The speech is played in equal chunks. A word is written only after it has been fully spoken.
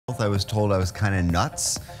I was told I was kind of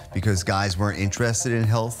nuts because guys weren't interested in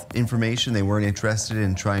health information. They weren't interested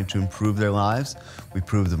in trying to improve their lives. We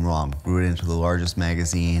proved them wrong. Grew it into the largest men's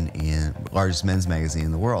magazine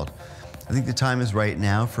in the world. I think the time is right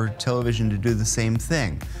now for television to do the same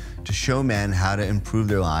thing, to show men how to improve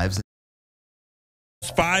their lives.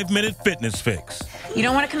 5-minute fitness fix. You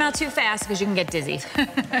don't want to come out too fast because you can get dizzy.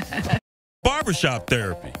 Barbershop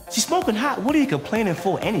therapy. She's smoking hot. What are you complaining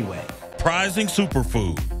for anyway? Prizing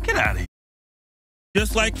superfood. Get out of here.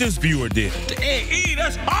 Just like this viewer did. Hey,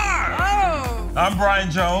 that's hard! Oh! I'm Brian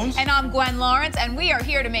Jones. And I'm Gwen Lawrence, and we are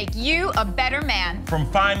here to make you a better man. From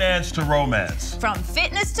finance to romance. From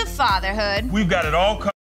fitness to fatherhood. We've got it all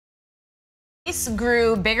covered. Ace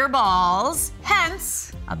grew bigger balls,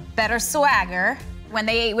 hence a better swagger when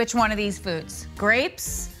they ate which one of these foods?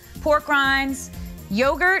 Grapes, pork rinds,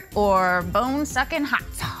 yogurt, or bone-sucking hot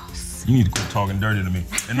sauce? You need to quit talking dirty to me.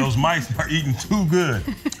 And those mice are eating too good.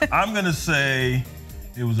 I'm gonna say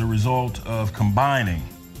it was a result of combining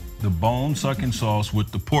the bone-sucking sauce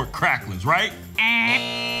with the pork cracklings, right?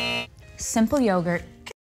 Simple yogurt.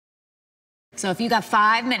 So if you got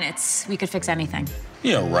 5 minutes, we could fix anything.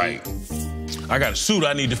 Yeah, right. I got a suit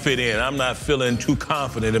I need to fit in. I'm not feeling too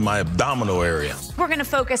confident in my abdominal area. We're gonna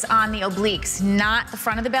focus on the obliques, not the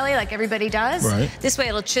front of the belly like everybody does. Right. This way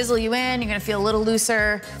it'll chisel you in, you're gonna feel a little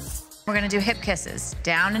looser. We're gonna do hip kisses,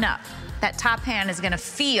 down and up. That top hand is gonna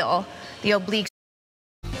feel the obliques.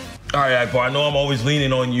 All right, Akbar, I know I'm always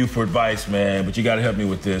leaning on you for advice, man, but you gotta help me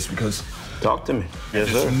with this because Talk to me.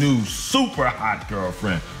 Yes, this sir. new super hot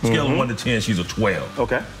girlfriend. Scale of 1 to 10, she's a 12.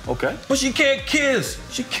 Okay, okay. But she can't kiss.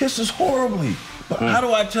 She kisses horribly. But how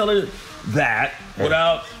do I tell her that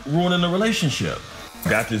without ruining the relationship?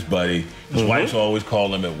 Got this buddy. His wife's always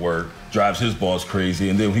calling him at work, drives his boss crazy,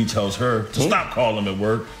 and then when he tells her to stop calling him at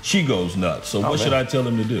work, she goes nuts. So what should I tell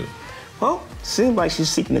him to do? Well, seems like she's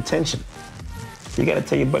seeking attention. You gotta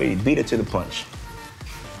tell your buddy to beat her to the punch.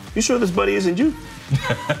 You sure this buddy isn't you?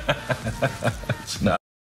 It's not.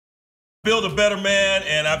 Build a better man,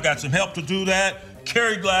 and I've got some help to do that.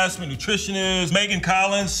 Carrie Glassman, nutritionist. Megan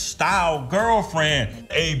Collins, style girlfriend.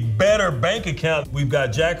 A better bank account. We've got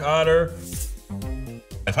Jack Otter.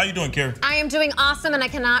 How you doing, Carrie? I am doing awesome, and I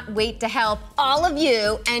cannot wait to help all of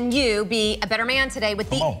you and you be a better man today with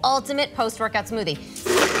the ultimate post-workout smoothie.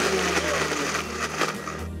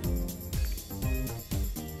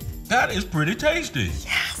 That is pretty tasty.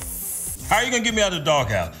 Yes. How are you gonna get me out of the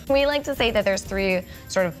doghouse? We like to say that there's 3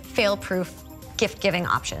 sort of fail-proof gift-giving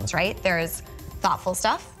options, right? There's thoughtful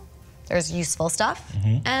stuff, there's useful stuff,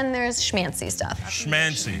 and there's schmancy stuff.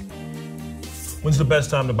 Schmancy. When's the best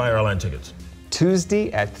time to buy airline tickets? Tuesday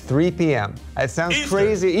at 3 p.m. It sounds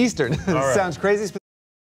crazy. Eastern. Right. Sounds crazy.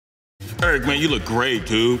 Eric, man, you look great,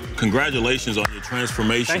 dude. Congratulations on your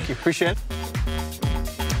transformation. Thank you, appreciate it.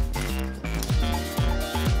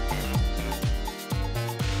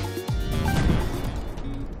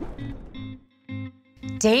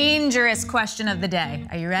 Dangerous question of the day.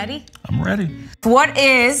 Are you ready? I'm ready. What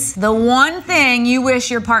is the one thing you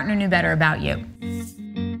wish your partner knew better about you?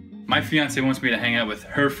 My fiance wants me to hang out with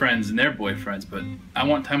her friends and their boyfriends, but I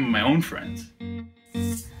want time with my own friends.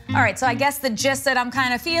 All right, so I guess the gist that I'm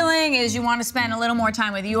kind of feeling is you want to spend a little more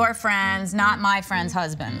time with your friends, not my friends'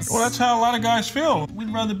 husbands. Well, that's how a lot of guys feel.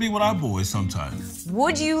 We'd rather be with our boys sometimes.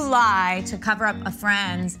 Would you lie to cover up a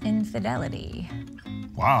friend's infidelity?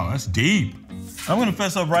 Wow, that's deep. I'm gonna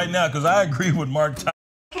fess up right now because I agree with Mark. Okay,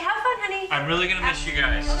 have fun, honey. I'm really gonna miss you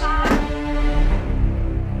guys.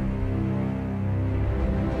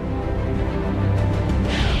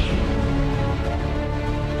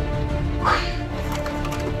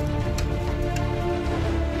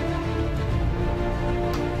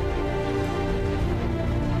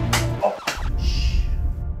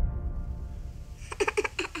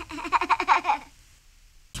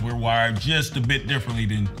 We're wired just a bit differently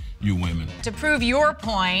than you women. To prove your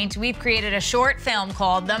point, we've created a short film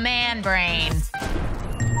called The Man Brain.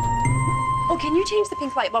 Oh, can you change the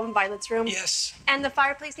pink light bulb in Violet's room? Yes. And the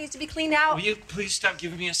fireplace needs to be cleaned out. Will you please stop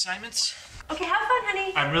giving me assignments? Okay, have fun,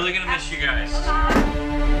 honey. I'm really gonna miss you guys.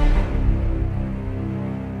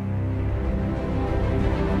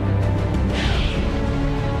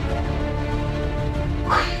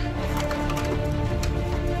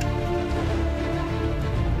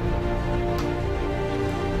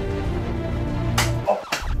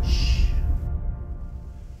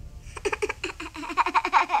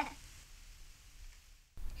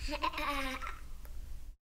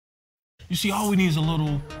 You see, all we need is a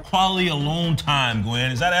little quality alone time,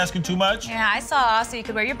 Gwen. Is that asking too much? Yeah, I saw, so you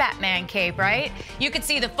could wear your Batman cape, right? You could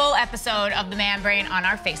see the full episode of The Man Brain on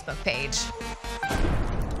our Facebook page.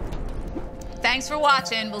 Thanks for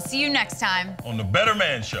watching. We'll see you next time on The Better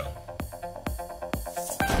Man Show.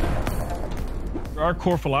 Our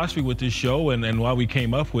core philosophy with this show and why we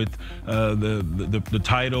came up with the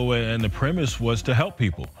title and the premise was to help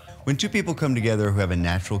people. When two people come together who have a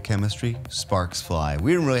natural chemistry, sparks fly.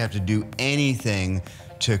 We didn't really have to do anything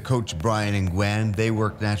to coach Brian and Gwen. They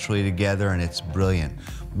work naturally together and it's brilliant.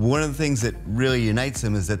 One of the things that really unites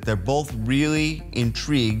them is that they're both really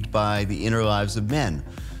intrigued by the inner lives of men,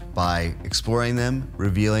 by exploring them,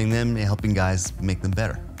 revealing them, and helping guys make them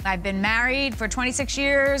better. I've been married for 26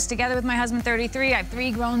 years, together with my husband 33. I have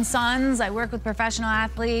 3 grown sons. I work with professional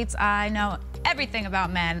athletes. I know everything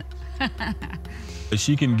about men.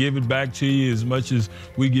 She can give it back to you as much as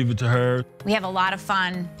we give it to her. We have a lot of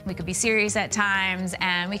fun. We could be serious at times,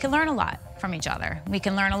 and we can learn a lot from each other. We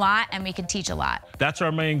can learn a lot, and we can teach a lot. That's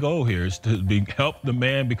our main goal here, is to help the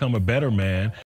man become a better man.